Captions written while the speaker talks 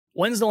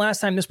When's the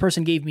last time this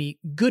person gave me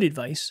good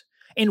advice?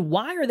 And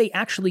why are they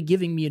actually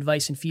giving me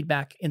advice and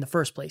feedback in the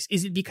first place?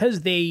 Is it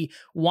because they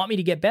want me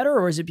to get better,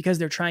 or is it because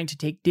they're trying to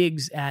take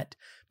digs at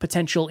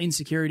potential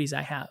insecurities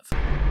I have?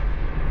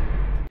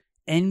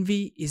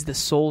 Envy is the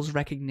soul's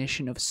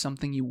recognition of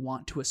something you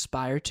want to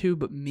aspire to,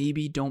 but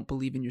maybe don't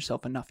believe in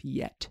yourself enough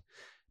yet.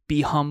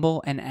 Be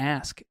humble and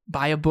ask.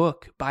 Buy a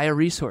book, buy a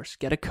resource,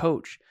 get a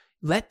coach.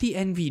 Let the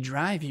envy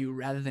drive you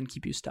rather than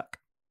keep you stuck.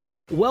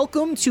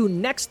 Welcome to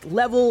Next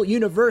Level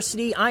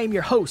University. I am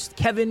your host,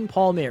 Kevin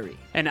Palmieri.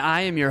 And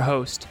I am your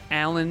host,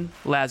 Alan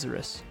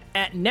Lazarus.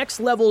 At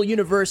Next Level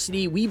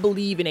University, we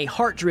believe in a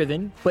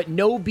heart-driven, but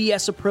no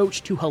BS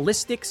approach to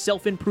holistic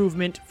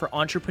self-improvement for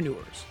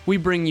entrepreneurs. We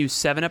bring you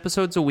 7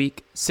 episodes a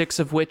week, 6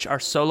 of which are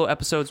solo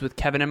episodes with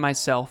Kevin and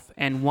myself,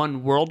 and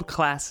 1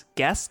 world-class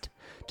guest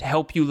to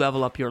help you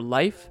level up your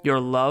life, your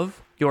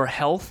love, your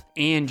health,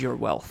 and your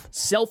wealth.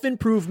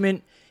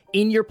 Self-improvement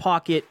in your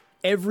pocket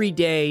every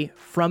day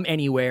from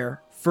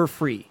anywhere for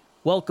free.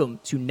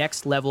 Welcome to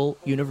Next Level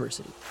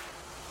University.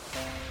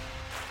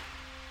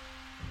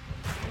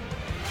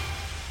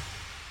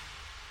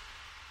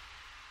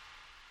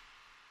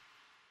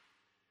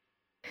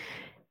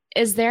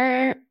 Is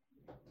there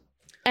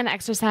an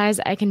exercise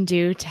I can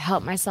do to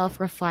help myself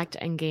reflect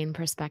and gain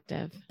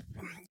perspective?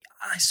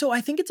 So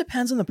I think it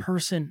depends on the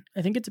person.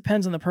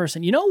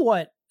 You know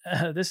what?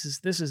 This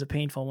is a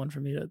painful one for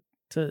me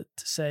to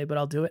say, but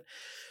I'll do it.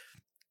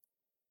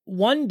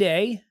 One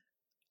day,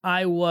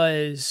 I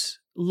was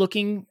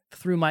looking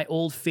through my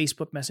old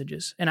Facebook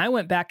messages, and I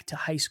went back to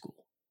high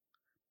school,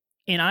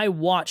 and I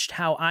watched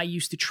how I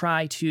used to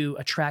try to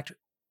attract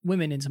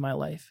women into my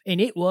life, and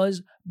it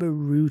was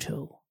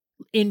brutal.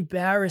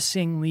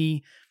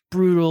 Embarrassingly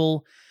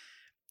brutal.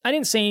 I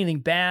didn't say anything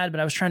bad,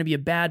 but I was trying to be a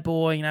bad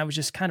boy, and I was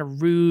just kind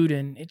of rude,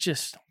 and it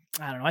just,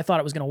 I don't know, I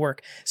thought it was going to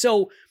work.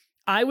 So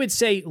I would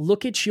say,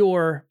 look at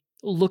your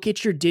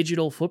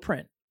digital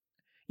footprint.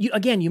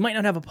 You might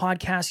not have a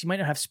podcast, you might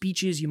not have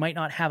speeches, you might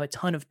not have a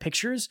ton of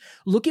pictures.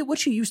 Look at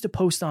what you used to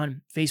post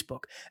on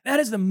Facebook.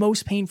 That is the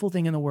most painful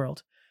thing in the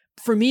world.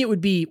 For me, it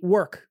would be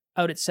work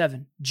out at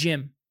 7,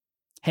 gym,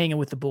 hanging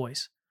with the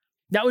boys.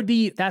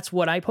 That's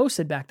what I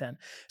posted back then.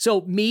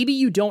 So maybe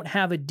you don't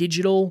have a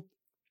digital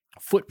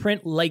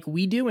footprint like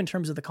we do in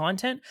terms of the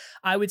content.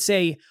 I would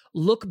say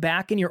look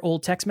back in your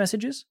old text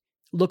messages,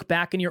 look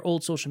back in your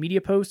old social media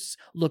posts,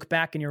 look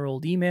back in your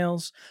old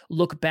emails,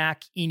 look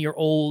back in your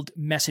old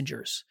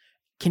messengers.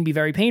 Can be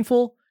very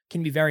painful,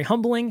 can be very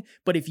humbling,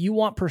 but if you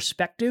want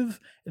perspective,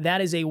 that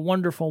is a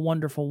wonderful,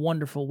 wonderful,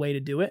 wonderful way to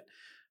do it.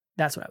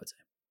 That's what I would say.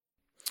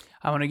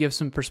 I want to give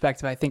some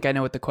perspective. I think I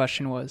know what the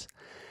question was.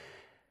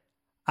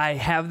 I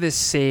have this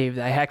saved.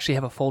 I actually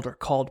have a folder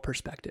called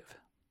Perspective.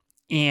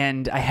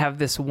 And I have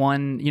this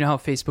one, you know how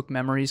Facebook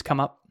memories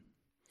come up?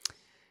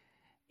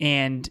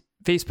 And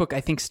Facebook, I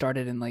think,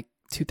 started in like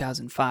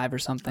 2005 or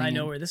something. I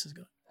know where this is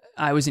going.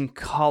 I was in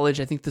college.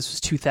 I think this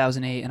was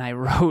 2008. And I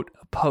wrote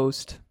a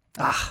post.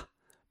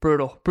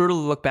 Brutal to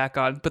look back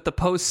on. But the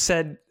post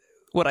said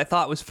what I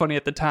thought was funny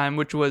at the time,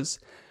 which was,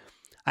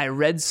 I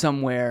read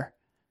somewhere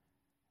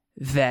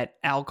that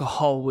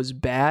alcohol was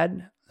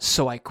bad,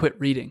 so I quit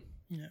reading.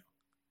 Yeah.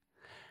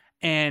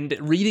 And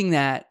reading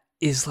that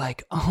is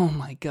like, oh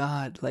my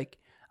God, like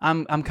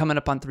I'm coming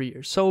up on 3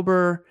 years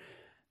sober,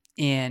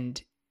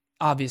 and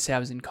obviously I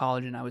was in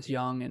college and I was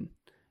young, and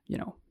you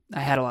know, I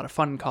had a lot of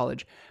fun in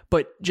college.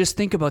 But just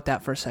think about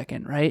that for a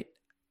second, right?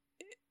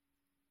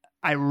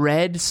 I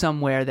read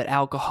somewhere that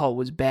alcohol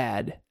was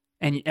bad,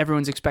 and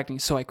everyone's expecting,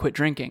 so I quit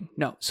drinking.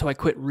 No, so I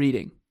quit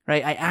reading,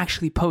 right? I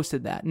actually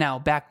posted that. Now,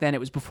 back then it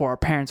was before our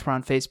parents were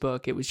on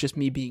Facebook. It was just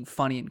me being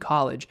funny in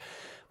college.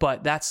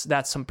 But that's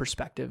some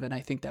perspective, and I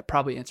think that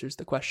probably answers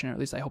the question, or at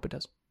least I hope it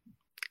does.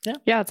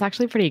 Yeah, it's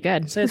actually pretty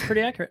good. I'd say it's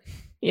pretty accurate.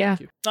 Yeah.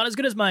 Not as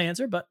good as my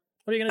answer, but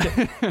what are you going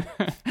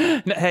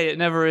to do? Hey, it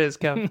never is,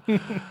 Kev.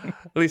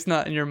 At least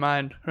not in your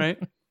mind, right?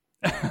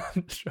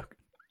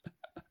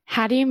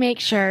 How do you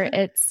make sure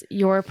it's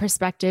your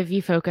perspective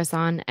you focus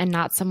on and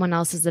not someone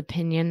else's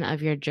opinion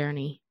of your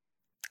journey?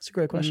 That's a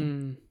great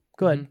question.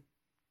 Go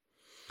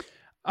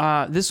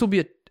ahead. This will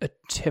be a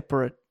tip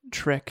or a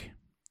trick,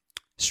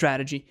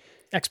 strategy.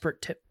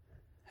 Expert tip,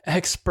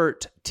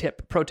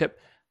 pro tip.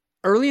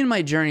 Early in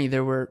my journey,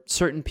 there were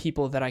certain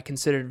people that I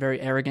considered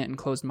very arrogant and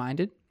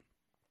closed-minded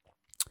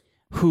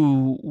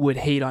who would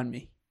hate on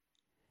me.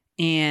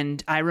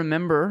 And I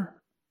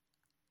remember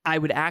I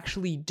would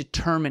actually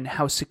determine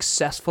how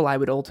successful I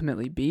would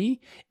ultimately be.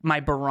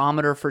 My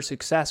barometer for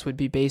success would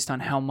be based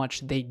on how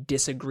much they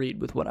disagreed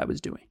with what I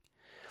was doing.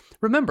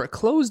 Remember,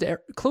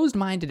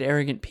 closed-minded,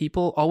 arrogant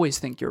people always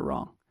think you're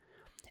wrong.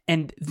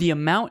 And the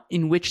amount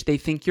in which they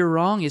think you're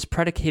wrong is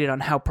predicated on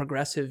how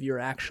progressive you're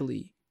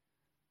actually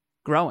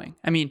growing.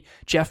 I mean,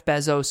 Jeff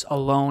Bezos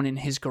alone in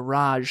his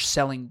garage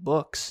selling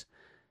books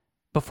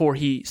before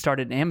he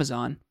started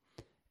Amazon,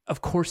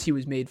 of course he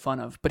was made fun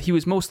of, but he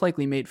was most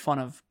likely made fun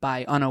of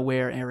by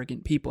unaware,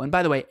 arrogant people. And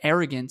by the way,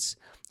 arrogance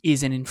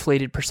is an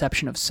inflated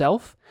perception of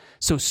self.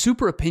 So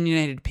super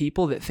opinionated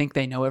people that think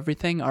they know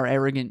everything are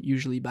arrogant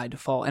usually by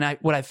default. And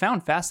what I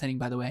found fascinating,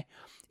 by the way,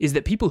 is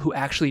that people who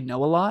actually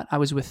know a lot, I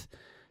was with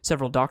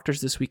several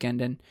doctors this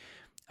weekend,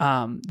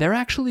 and they're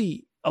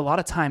actually a lot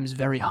of times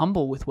very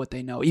humble with what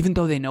they know. Even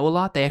though they know a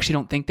lot, they actually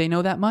don't think they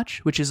know that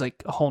much, which is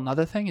like a whole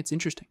nother thing. It's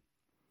interesting.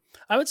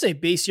 I would say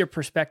base your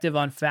perspective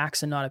on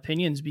facts and not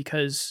opinions,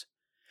 because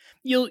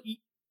all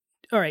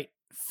right,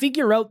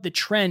 figure out the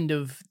trend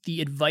of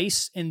the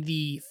advice and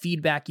the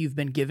feedback you've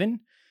been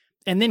given,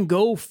 and then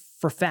go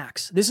for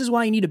facts. This is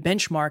why you need a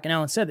benchmark, and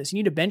Alan said this,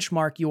 you need to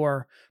benchmark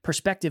your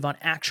perspective on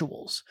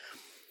actuals.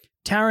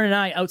 Taryn and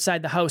I,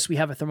 outside the house, we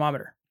have a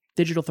thermometer,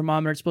 digital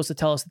thermometer. It's supposed to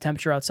tell us the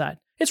temperature outside.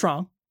 It's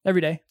wrong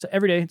every day. So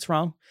every day it's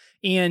wrong.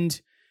 And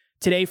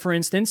today, for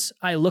instance,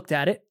 I looked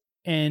at it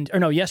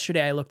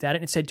yesterday I looked at it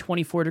and it said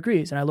 24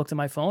 degrees, and I looked at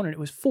my phone and it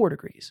was 4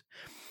 degrees.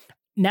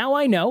 Now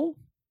I know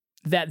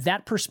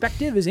that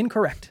perspective is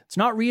incorrect. It's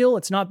not real.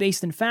 It's not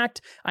based in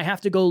fact. I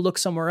have to go look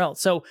somewhere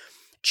else. So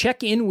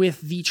check in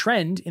with the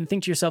trend and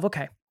think to yourself,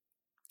 okay,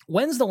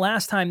 when's the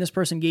last time this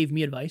person gave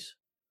me advice?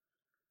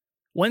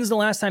 When's the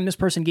last time this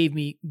person gave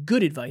me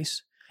good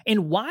advice?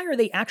 And why are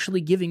they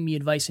actually giving me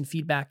advice and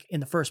feedback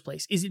in the first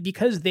place? Is it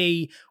because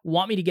they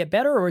want me to get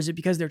better, or is it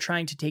because they're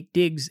trying to take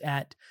digs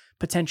at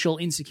potential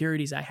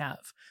insecurities I have?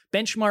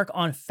 Benchmark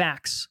on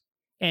facts.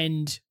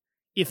 And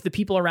if the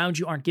people around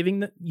you aren't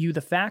giving you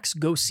the facts,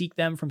 go seek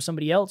them from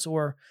somebody else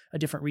or a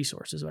different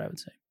resource is what I would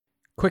say.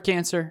 Quick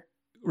answer,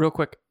 real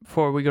quick,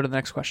 before we go to the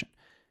next question.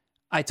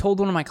 I told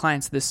one of my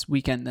clients this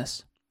weekend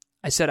this.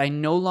 I said, I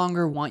no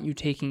longer want you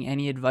taking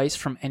any advice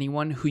from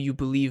anyone who you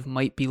believe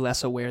might be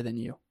less aware than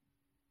you.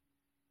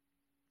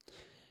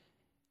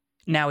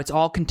 Now, it's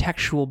all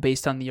contextual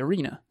based on the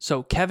arena.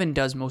 So Kevin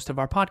does most of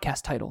our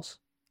podcast titles.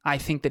 I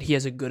think that he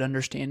has a good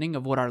understanding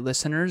of what our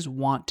listeners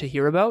want to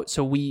hear about.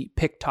 So we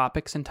pick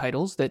topics and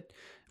titles that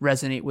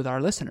resonate with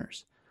our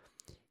listeners.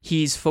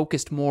 He's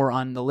focused more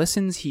on the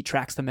listens. He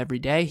tracks them every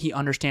day. He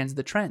understands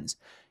the trends.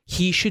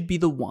 He should be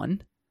the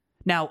one.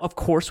 Now, of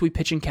course, we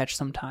pitch and catch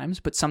sometimes,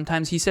 but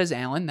sometimes he says,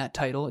 Alan, that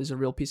title is a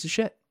real piece of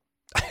shit.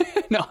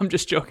 No, I'm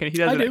just joking. He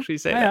doesn't actually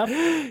say that.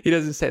 He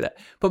doesn't say that.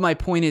 But my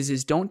point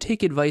is don't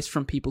take advice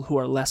from people who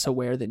are less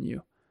aware than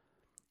you.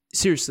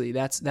 Seriously,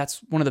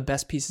 that's one of the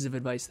best pieces of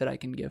advice that I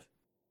can give.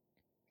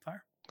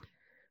 Fire.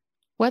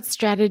 What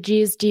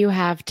strategies do you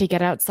have to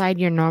get outside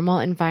your normal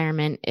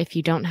environment if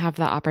you don't have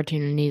the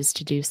opportunities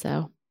to do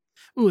so?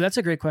 Ooh, that's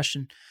a great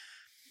question.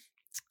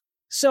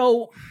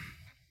 So,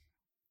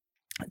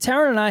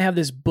 Taryn and I have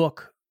this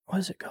book. What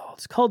is it called?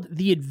 It's called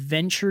The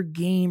Adventure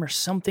Game or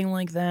something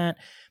like that.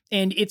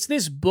 And it's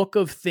this book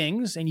of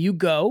things, and you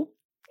go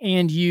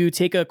and you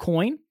take a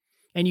coin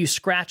and you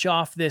scratch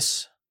off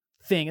this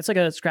thing. It's like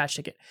a scratch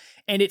ticket.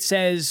 And it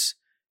says,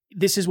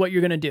 this is what you're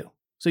going to do.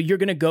 So you're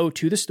going to go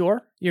to the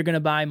store, you're going to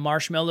buy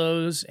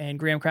marshmallows and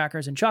graham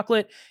crackers and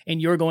chocolate,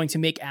 and you're going to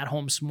make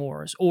at-home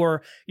s'mores.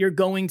 Or you're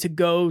going to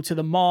go to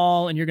the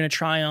mall and you're going to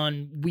try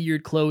on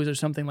weird clothes or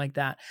something like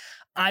that.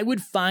 I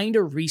would find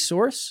a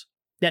resource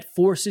that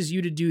forces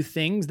you to do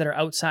things that are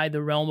outside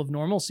the realm of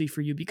normalcy for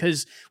you,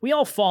 because we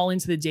all fall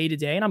into the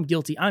day-to-day, and I'm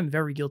guilty. I'm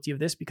very guilty of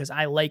this because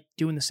I like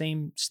doing the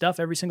same stuff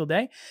every single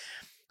day.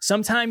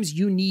 Sometimes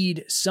you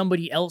need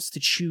somebody else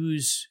to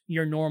choose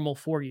your normal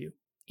for you.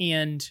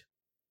 And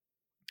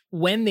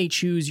when they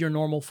choose your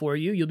normal for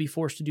you, you'll be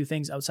forced to do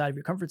things outside of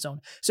your comfort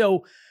zone.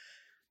 So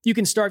you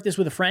can start this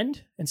with a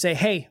friend and say,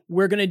 hey,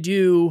 we're going to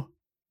do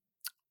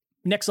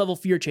next level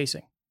fear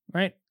chasing,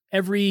 right?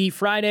 Every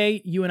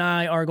Friday, you and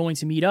I are going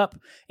to meet up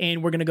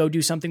and we're going to go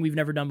do something we've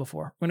never done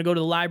before. We're going to go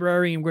to the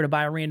library and we're going to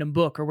buy a random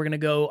book, or we're going to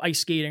go ice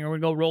skating, or we're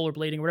going to go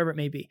rollerblading, or whatever it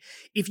may be.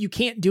 If you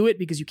can't do it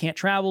because you can't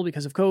travel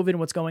because of COVID and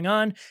what's going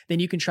on,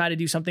 then you can try to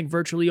do something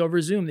virtually over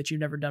Zoom that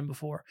you've never done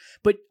before.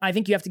 But I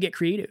think you have to get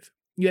creative.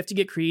 You have to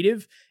get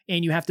creative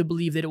and you have to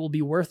believe that it will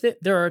be worth it.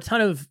 There are a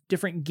ton of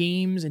different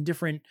games and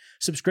different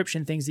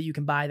subscription things that you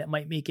can buy that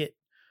might make it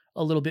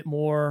a little bit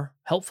more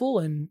helpful,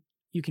 and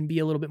you can be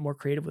a little bit more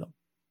creative with them.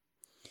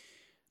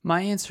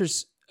 My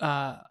answer's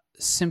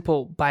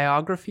simple: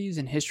 biographies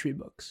and history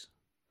books.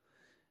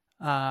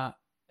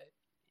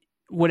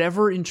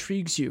 Whatever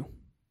intrigues you.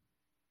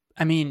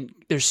 I mean,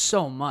 there's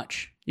so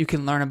much. You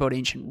can learn about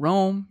ancient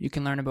Rome. You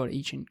can learn about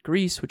ancient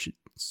Greece, which is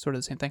sort of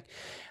the same thing.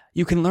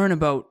 You can learn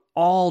about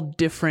all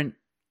different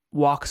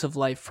walks of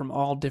life from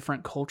all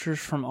different cultures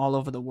from all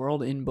over the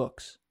world in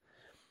books.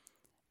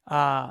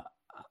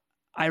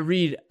 I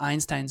read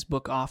Einstein's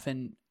book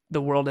often,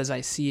 The World as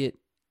I See It,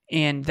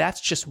 and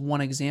that's just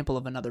one example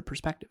of another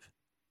perspective.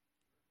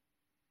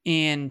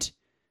 And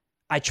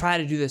I try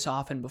to do this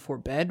often before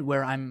bed,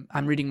 where I'm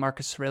reading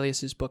Marcus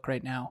Aurelius' book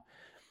right now,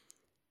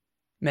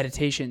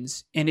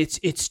 Meditations, and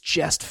it's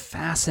just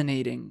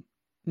fascinating,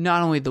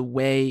 not only the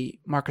way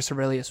Marcus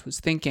Aurelius was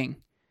thinking,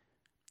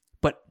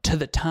 but to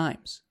the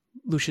times.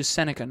 Lucius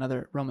Seneca,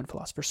 another Roman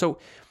philosopher. So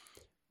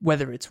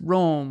whether it's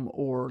Rome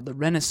or the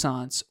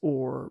Renaissance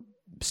or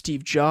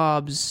Steve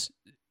Jobs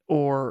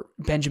or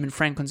Benjamin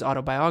Franklin's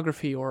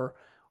autobiography or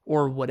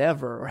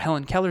whatever, or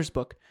Helen Keller's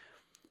book,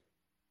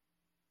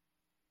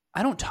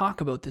 I don't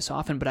talk about this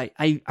often, but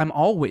I'm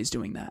always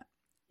doing that.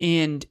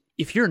 And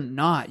if you're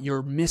not,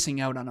 you're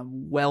missing out on a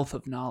wealth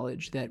of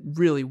knowledge that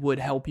really would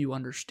help you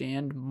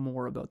understand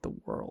more about the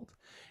world.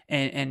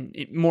 And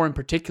more in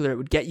particular, it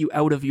would get you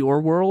out of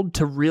your world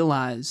to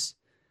realize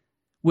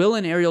Will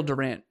and Ariel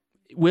Durant,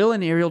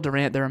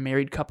 they're a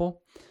married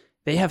couple.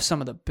 They have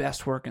some of the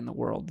best work in the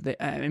world.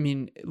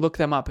 Look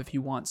them up if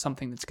you want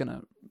something that's going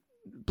to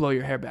blow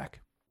your hair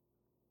back.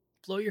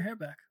 Blow your hair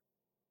back.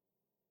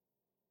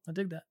 I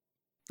dig that.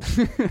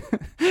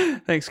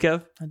 Thanks,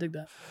 Kev. I dig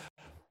that.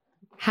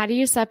 How do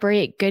you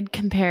separate good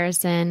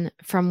comparison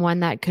from one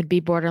that could be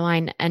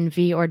borderline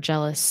envy or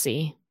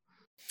jealousy?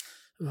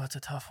 Ooh, that's a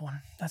tough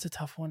one. That's a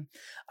tough one.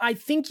 I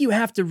think you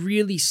have to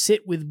really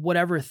sit with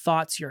whatever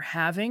thoughts you're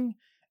having,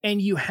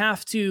 and you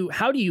have to,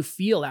 how do you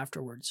feel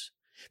afterwards?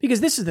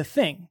 Because this is the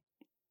thing.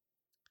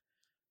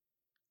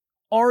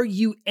 Are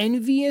you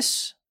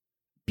envious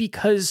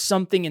because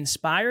something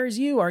inspires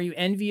you? Are you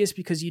envious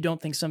because you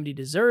don't think somebody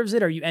deserves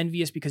it? Are you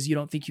envious because you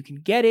don't think you can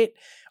get it?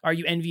 Are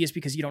you envious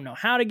because you don't know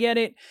how to get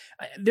it?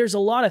 There's a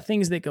lot of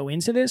things that go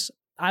into this.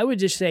 I would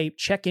just say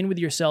check in with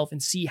yourself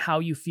and see how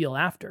you feel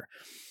after.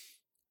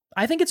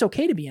 I think it's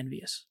okay to be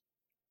envious.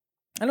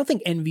 I don't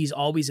think envy is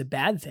always a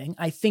bad thing.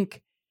 I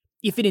think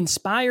if it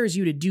inspires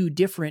you to do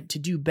different, to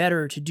do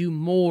better, to do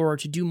more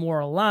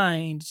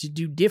aligned, to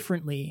do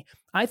differently,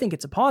 I think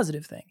it's a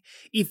positive thing.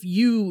 If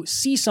you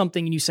see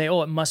something and you say,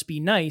 oh, it must be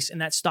nice,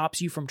 and that stops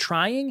you from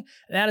trying,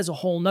 that is a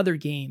whole nother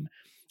game.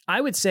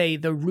 I would say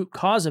the root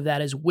cause of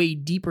that is way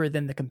deeper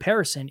than the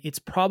comparison. It's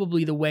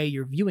probably the way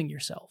you're viewing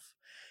yourself.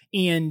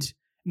 And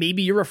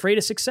maybe you're afraid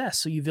of success,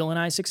 so you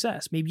villainize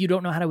success. Maybe you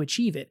don't know how to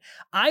achieve it.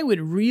 I would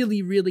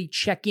really, really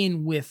check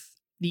in with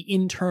the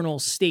internal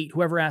state,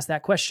 whoever asked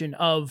that question,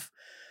 of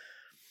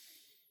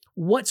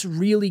what's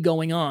really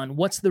going on?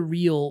 What's the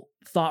real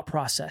thought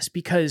process?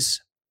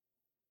 Because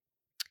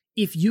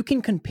if you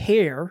can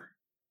compare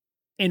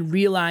and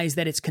realize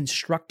that it's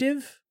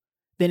constructive,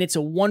 then it's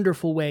a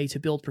wonderful way to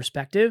build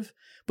perspective.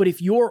 But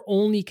if you're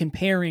only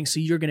comparing so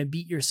you're going to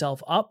beat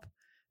yourself up,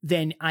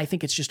 then I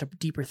think it's just a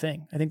deeper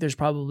thing. I think there's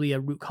probably a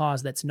root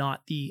cause that's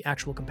not the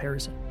actual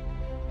comparison.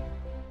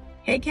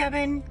 Hey,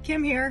 Kevin,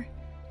 Kim here.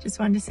 Just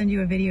wanted to send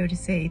you a video to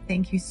say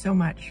thank you so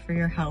much for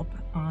your help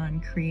on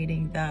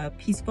creating the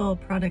Peaceful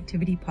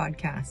Productivity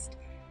Podcast.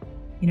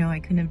 You know, I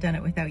couldn't have done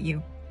it without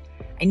you.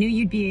 I knew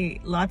you'd be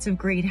lots of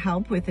great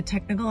help with the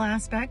technical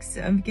aspects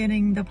of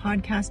getting the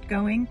podcast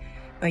going,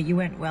 but you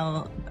went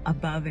well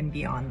above and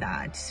beyond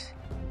that.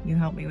 You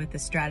helped me with the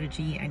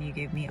strategy and you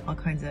gave me all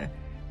kinds of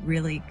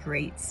really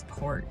great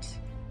support.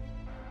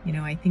 You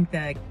know, I think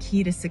the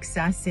key to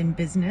success in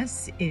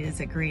business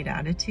is a great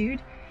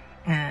attitude,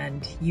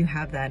 and you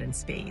have that in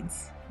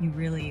spades. You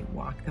really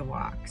walk the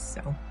walk.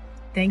 So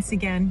thanks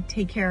again.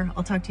 Take care.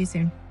 I'll talk to you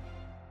soon.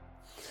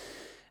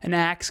 An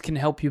axe can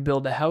help you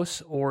build a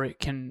house, or it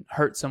can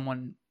hurt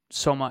someone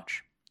so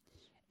much.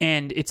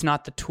 And it's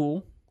not the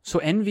tool. So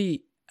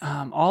envy,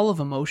 all of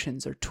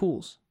emotions are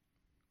tools.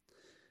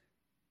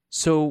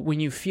 So when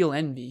you feel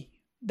envy,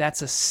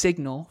 that's a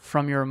signal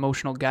from your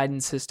emotional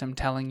guidance system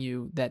telling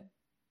you that,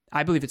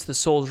 I believe it's the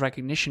soul's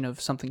recognition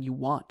of something you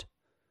want.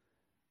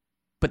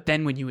 But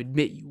then when you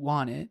admit you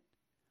want it,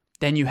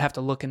 then you have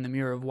to look in the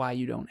mirror of why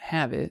you don't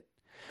have it.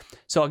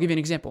 So I'll give you an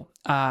example.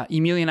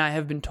 Emilia and I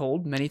have been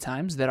told many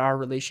times that our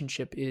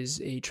relationship is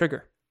a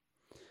trigger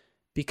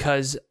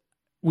because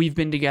we've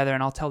been together,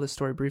 and I'll tell this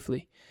story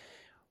briefly.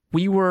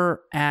 We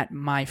were at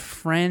my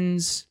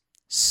friend's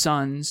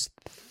son's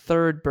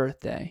 3rd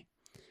birthday,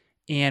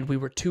 and we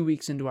were 2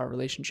 weeks into our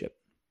relationship.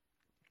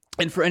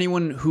 And for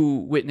anyone who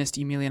witnessed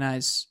Emilia and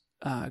I's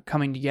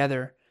coming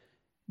together,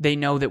 they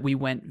know that we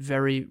went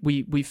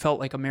we felt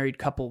like a married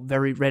couple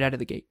right out of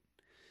the gate.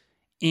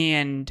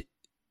 And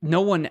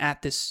no one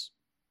at this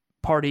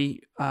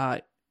party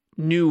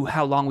knew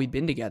how long we'd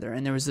been together.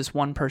 And there was this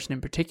one person in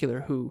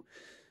particular who,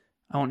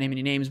 I won't name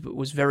any names, but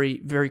was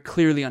very, very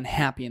clearly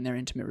unhappy in their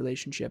intimate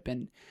relationship.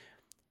 And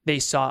they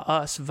saw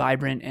us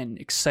vibrant and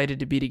excited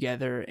to be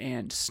together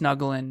and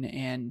snuggling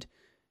and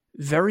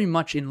very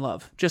much in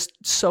love, just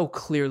so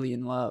clearly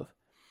in love.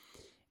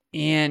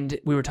 And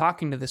we were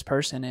talking to this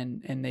person,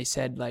 and they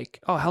said,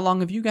 like, oh, how long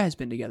have you guys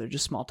been together?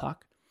 Just small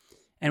talk.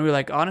 And we were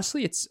like,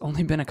 honestly, it's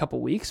only been a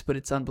couple weeks, but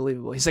it's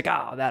unbelievable. He's like,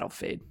 oh, that'll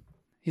fade.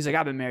 He's like,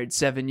 I've been married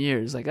 7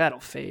 years. Like, that'll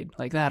fade.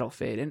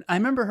 And I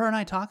remember her and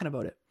I talking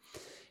about it.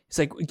 He's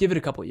like, give it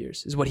a couple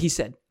years, is what he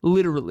said.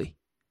 Literally.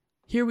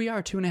 Here we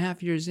are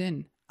 2.5 years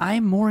in. I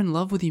am more in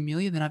love with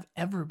Emilia than I've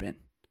ever been.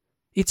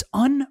 It's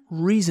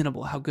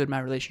unreasonable how good my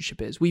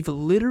relationship is. We've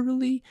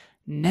literally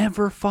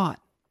never fought.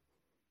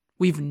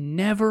 We've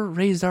never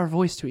raised our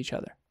voice to each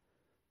other.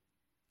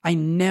 I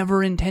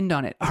never intend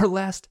on it. Our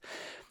last,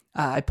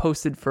 I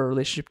posted for a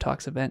Relationship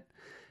Talks event,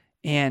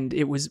 and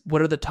it was,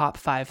 what are the top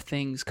 5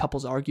 things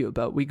couples argue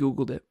about? We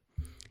Googled it.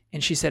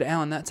 And she said,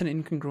 Alan, that's an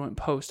incongruent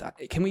post.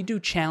 Can we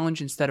do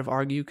challenge instead of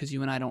argue? Because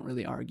you and I don't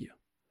really argue.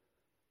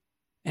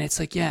 And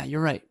it's like, yeah,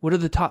 you're right. What are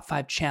the top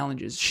 5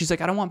 challenges? She's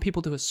like, I don't want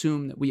people to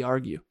assume that we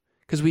argue,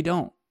 because we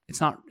don't. It's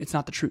not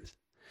the truth.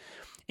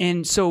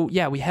 And so,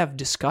 yeah, we have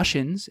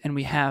discussions and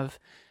we have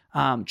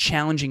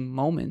challenging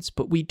moments,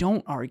 but we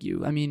don't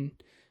argue. I mean,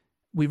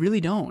 we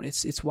really don't.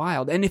 It's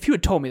wild. And if you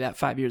had told me that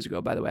 5 years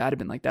ago, by the way, I'd have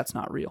been like, that's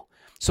not real.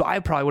 So I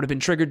probably would have been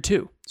triggered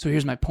too. So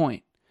here's my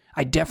point.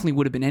 I definitely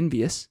would have been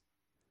envious.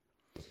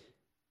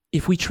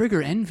 If we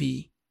trigger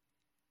envy,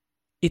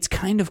 it's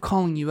kind of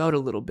calling you out a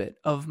little bit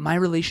of my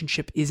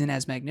relationship isn't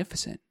as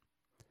magnificent.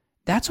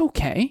 That's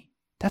okay.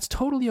 That's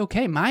totally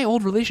okay. My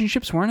old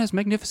relationships weren't as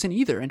magnificent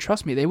either. And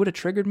trust me, they would have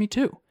triggered me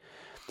too.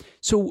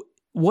 So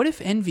what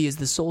if envy is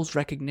the soul's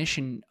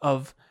recognition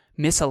of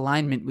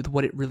misalignment with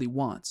what it really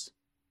wants?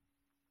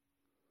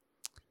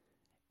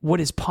 What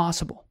is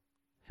possible?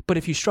 But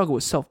if you struggle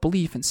with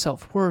self-belief and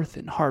self-worth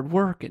and hard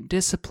work and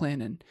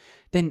discipline, and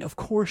then of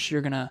course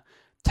you're going to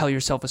tell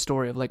yourself a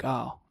story of like,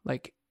 oh,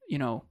 like, you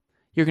know,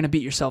 you're going to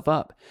beat yourself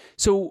up.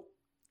 So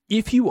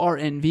if you are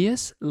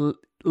envious,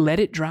 let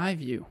it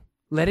drive you.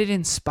 Let it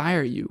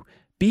inspire you.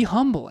 Be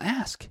humble.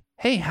 Ask,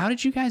 hey, how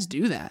did you guys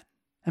do that?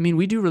 I mean,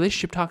 we do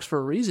relationship talks for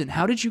a reason.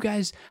 How do you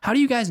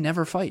guys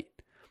never fight?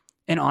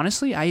 And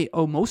honestly, I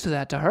owe most of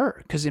that to her,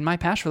 because in my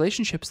past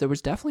relationships, there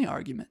was definitely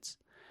arguments.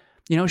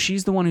 You know,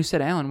 she's the one who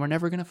said, Alan, we're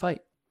never going to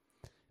fight,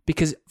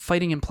 because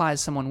fighting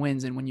implies someone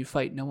wins. And when you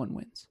fight, no one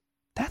wins.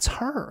 That's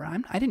her.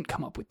 I didn't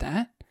come up with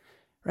that.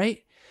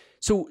 Right.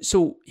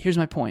 So here's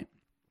my point.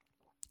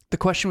 The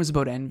question was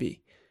about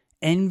envy.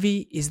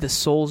 Envy is the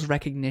soul's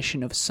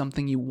recognition of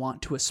something you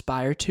want to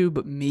aspire to,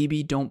 but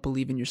maybe don't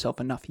believe in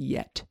yourself enough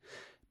yet.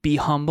 Be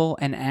humble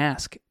and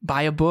ask.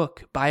 Buy a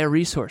book, buy a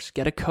resource,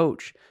 get a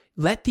coach.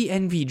 Let the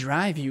envy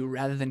drive you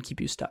rather than keep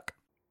you stuck.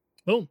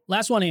 Boom.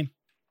 Last one, Aim.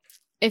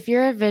 If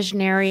you're a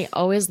visionary,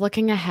 always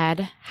looking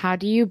ahead, how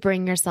do you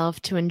bring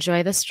yourself to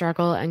enjoy the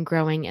struggle and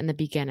growing in the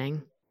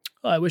beginning?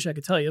 Well, I wish I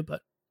could tell you,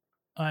 but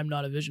I'm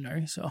not a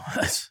visionary, so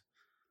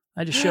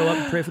I just show up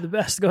and pray for the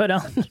best. Go ahead,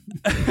 Alan.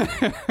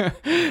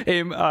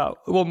 Aim,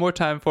 one more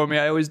time for me.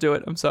 I always do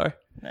it. I'm sorry.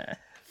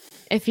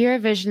 If you're a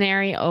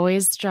visionary,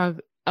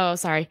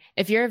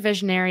 If you're a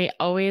visionary,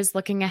 always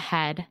looking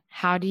ahead,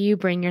 how do you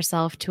bring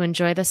yourself to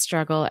enjoy the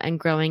struggle and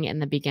growing in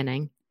the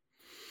beginning?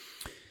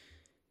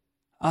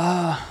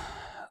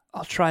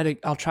 I'll try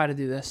to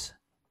do this.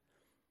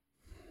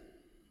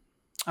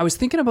 I was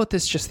thinking about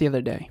this just the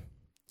other day.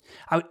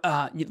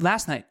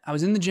 Last night, I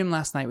was in the gym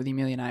last night with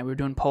Emilia and I. We were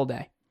doing pole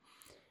day.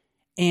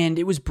 And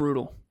it was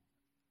brutal.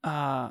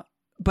 But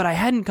I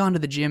hadn't gone to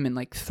the gym in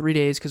like 3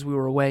 days because we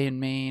were away in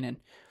Maine. And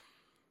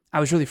I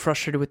was really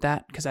frustrated with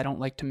that because I don't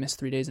like to miss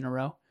 3 days in a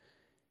row.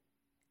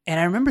 And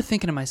I remember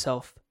thinking to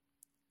myself,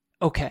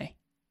 okay,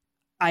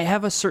 I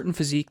have a certain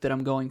physique that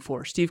I'm going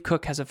for. Steve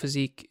Cook has a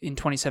physique in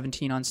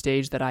 2017 on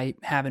stage that I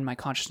have in my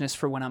consciousness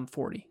for when I'm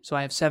 40. So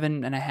I have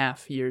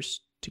 7.5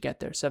 years to get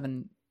there,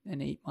 7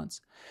 and 8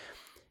 months.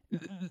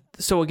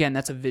 So again,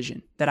 that's a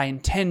vision that I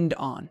intend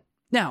on.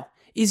 Now,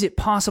 is it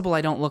possible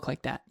I don't look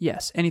like that?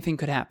 Yes, anything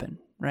could happen,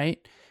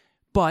 right?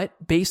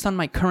 But based on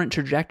my current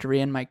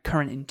trajectory and my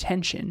current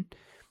intention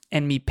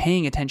and me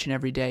paying attention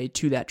every day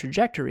to that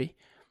trajectory,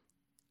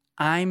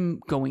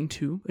 I'm going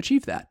to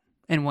achieve that.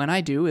 And when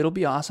I do, it'll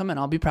be awesome and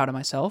I'll be proud of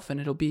myself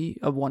and it'll be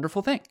a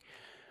wonderful thing.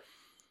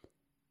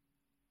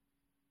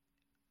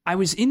 I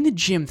was in the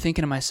gym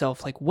thinking to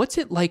myself, like, what's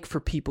it like for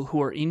people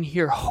who are in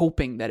here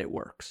hoping that it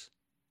works?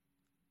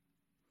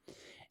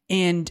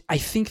 And I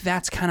think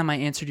that's kind of my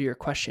answer to your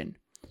question.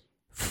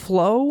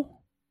 Flow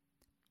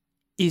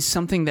is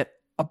something that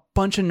a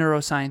bunch of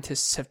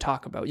neuroscientists have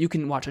talked about. You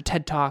can watch a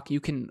TED Talk. You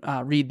can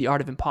read The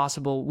Art of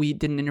Impossible. We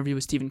did an interview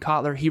with Steven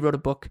Kotler. He wrote a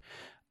book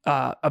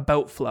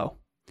about flow.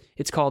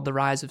 It's called The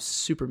Rise of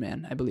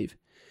Superman, I believe.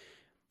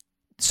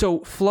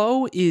 So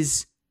flow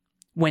is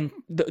when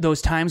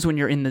those times when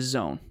you're in the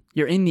zone.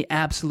 You're in the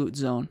absolute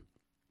zone.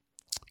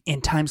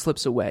 And time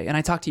slips away. And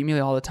I talk to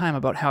Emilia all the time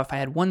about how if I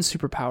had one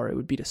superpower, it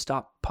would be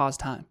to pause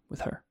time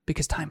with her.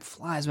 Because time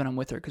flies when I'm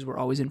with her because we're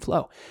always in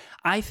flow.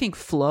 I think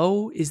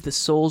flow is the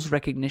soul's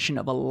recognition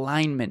of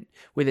alignment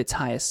with its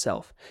highest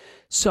self.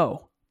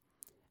 So,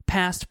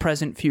 past,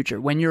 present, future,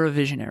 when you're a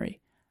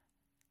visionary,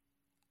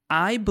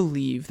 I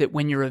believe that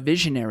when you're a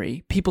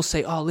visionary, people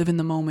say, oh, live in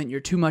the moment, you're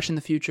too much in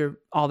the future,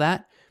 all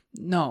that.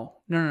 No.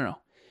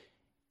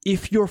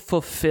 If you're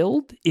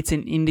fulfilled, it's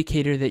an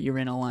indicator that you're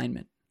in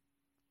alignment.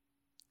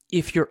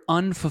 If you're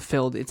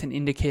unfulfilled, it's an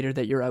indicator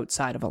that you're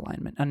outside of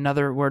alignment.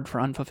 Another word for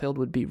unfulfilled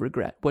would be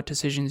regret. What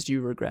decisions do you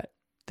regret?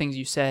 Things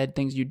you said,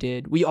 things you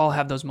did. We all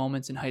have those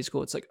moments in high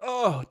school. It's like,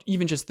 oh,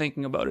 even just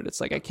thinking about it,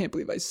 it's like, I can't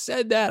believe I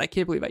said that. I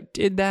can't believe I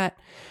did that.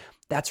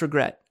 That's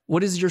regret.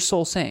 What is your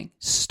soul saying?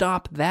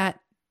 Stop that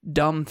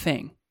dumb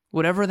thing.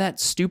 Whatever that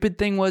stupid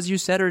thing was you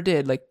said or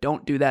did, like,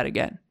 don't do that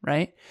again,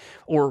 right?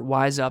 Or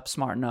wise up,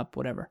 smarten up,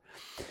 whatever.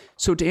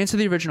 So to answer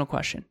the original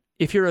question,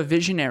 if you're a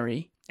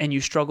visionary and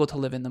you struggle to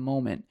live in the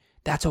moment,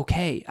 that's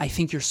okay. I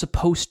think you're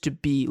supposed to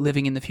be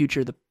living in the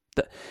future.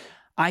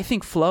 I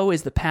think flow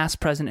is the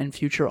past, present, and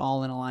future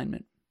all in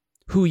alignment.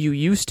 Who you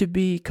used to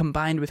be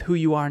combined with who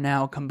you are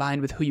now,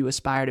 combined with who you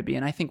aspire to be.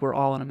 And I think we're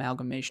all an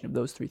amalgamation of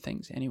those three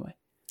things anyway.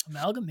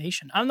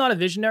 Amalgamation. I'm not a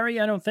visionary,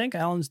 I don't think.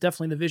 Alan's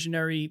definitely the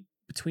visionary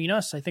between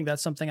us. I think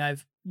that's something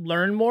I've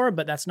learn more,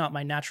 but that's not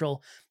my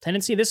natural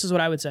tendency. This is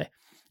what I would say.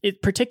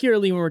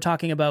 Particularly when we're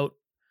talking about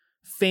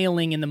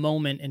failing in the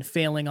moment and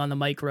failing on the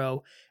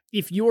micro.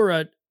 If you're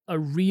a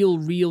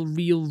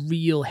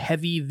real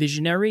heavy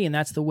visionary and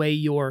that's the way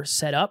you're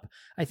set up,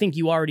 I think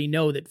you already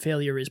know that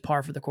failure is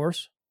par for the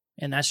course.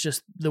 And that's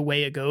just the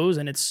way it goes.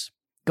 And it's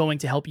going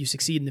to help you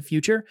succeed in the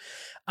future.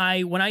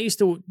 When I used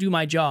to do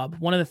my job,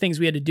 one of the things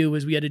we had to do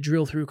was we had to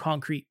drill through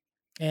concrete.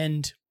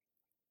 And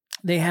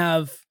they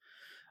have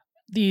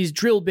these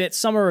drill bits.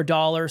 Some are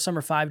 $1, some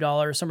are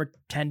 $5, some are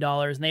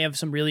 $10, and they have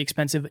some really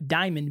expensive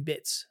diamond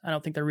bits. I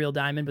don't think they're real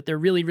diamond, but they're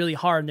really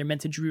hard, and they're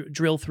meant to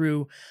drill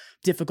through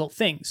difficult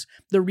things.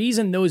 The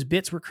reason those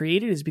bits were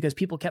created is because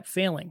people kept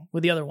failing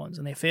with the other ones,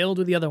 and they failed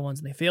with the other ones,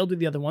 and they failed with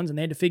the other ones, and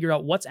they had to figure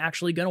out what's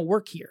actually going to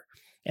work here.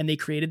 And they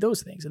created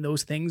those things, and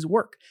those things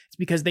work. It's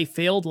because they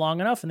failed long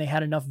enough and they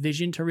had enough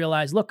vision to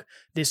realize, look,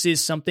 this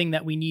is something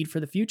that we need for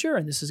the future,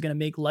 and this is going to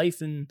make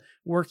life and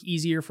work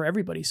easier for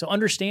everybody. So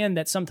understand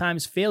that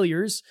sometimes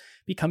failures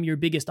become your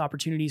biggest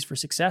opportunities for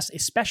success,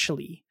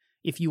 especially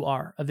if you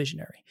are a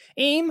visionary.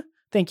 AIM,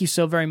 thank you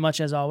so very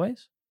much as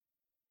always.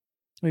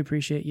 We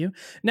appreciate you.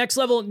 Next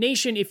Level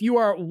Nation, if you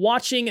are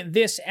watching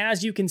this,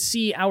 as you can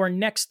see, our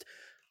next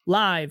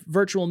live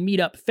virtual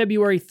meetup,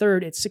 February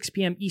 3rd at 6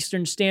 p.m.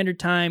 Eastern Standard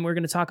Time. We're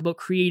going to talk about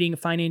creating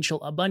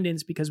financial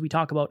abundance because we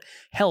talk about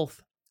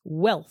health,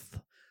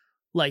 wealth,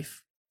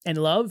 life, and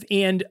love.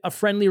 And a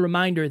friendly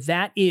reminder,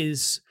 that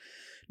is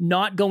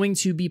not going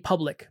to be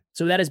public.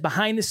 So that is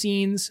behind the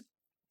scenes.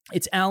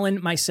 It's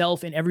Alan,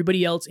 myself, and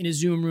everybody else in a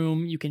Zoom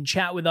room. You can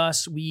chat with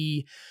us.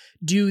 We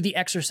do the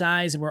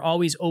exercise, and we're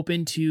always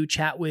open to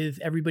chat with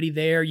everybody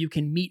there. You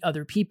can meet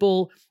other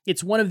people.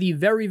 It's one of the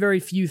very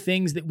few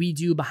things that we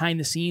do behind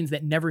the scenes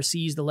that never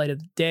sees the light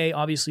of day.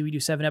 Obviously, we do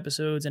 7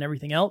 episodes and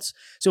everything else.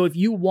 So if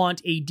you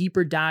want a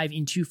deeper dive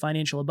into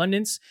financial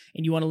abundance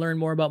and you want to learn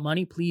more about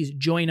money, please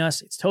join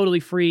us. It's totally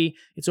free.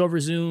 It's over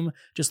Zoom.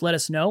 Just let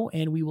us know,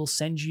 and we will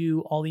send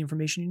you all the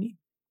information you need.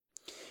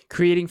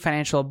 Creating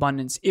financial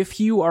abundance. If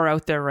you are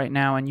out there right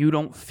now and you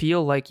don't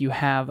feel like you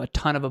have a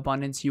ton of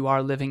abundance, you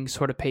are living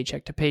sort of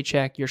paycheck to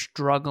paycheck, you're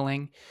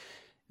struggling,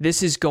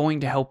 this is going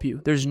to help you.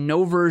 There's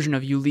no version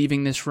of you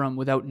leaving this room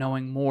without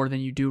knowing more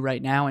than you do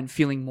right now and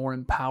feeling more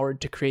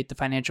empowered to create the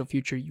financial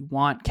future you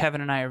want.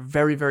 Kevin and I are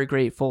very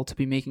grateful to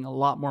be making a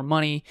lot more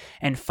money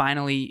and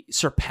finally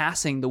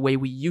surpassing the way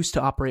we used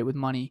to operate with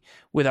money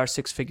with our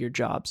 6-figure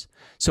jobs.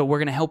 So we're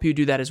going to help you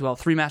do that as well.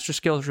 3 master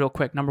skills real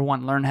quick. Number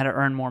 1, learn how to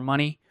earn more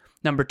money.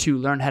 Number 2,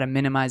 learn how to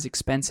minimize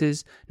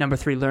expenses. Number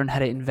 3, learn how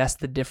to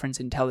invest the difference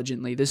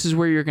intelligently. This is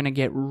where you're going to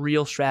get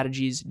real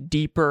strategies,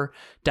 deeper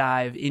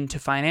dive into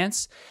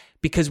finance,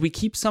 because we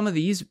keep some of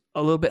these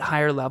a little bit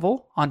higher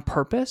level on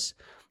purpose.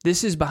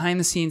 This is behind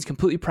the scenes,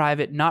 completely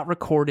private, not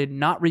recorded,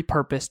 not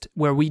repurposed,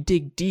 where we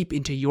dig deep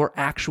into your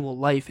actual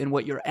life and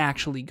what you're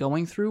actually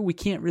going through. We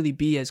can't really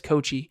be as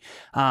coachy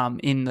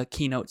in the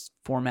keynotes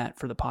format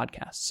for the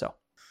podcast. So.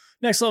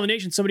 Next Level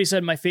Nation, somebody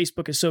said my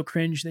Facebook is so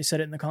cringe. They said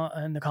it in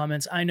the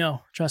comments. I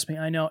know. Trust me,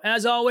 I know.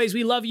 As always,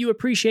 we love you,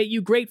 appreciate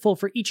you, grateful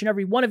for each and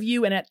every one of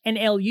you. And at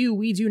NLU,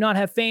 we do not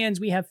have fans,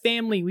 we have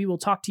family. We will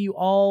talk to you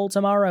all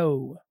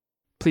tomorrow.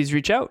 Please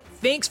reach out.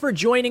 Thanks for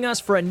joining us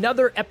for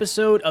another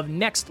episode of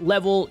Next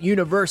Level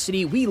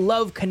University. We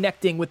love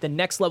connecting with the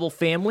Next Level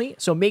family,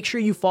 so make sure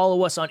you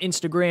follow us on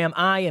Instagram.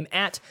 I am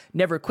at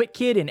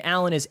NeverQuitKid, and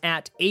Alan is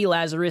at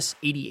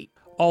ALazarus88.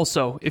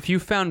 Also, if you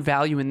found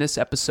value in this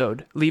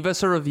episode, leave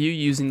us a review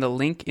using the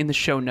link in the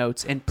show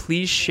notes, and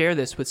please share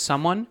this with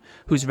someone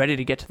who's ready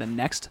to get to the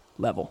next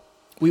level.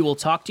 We will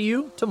talk to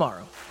you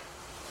tomorrow.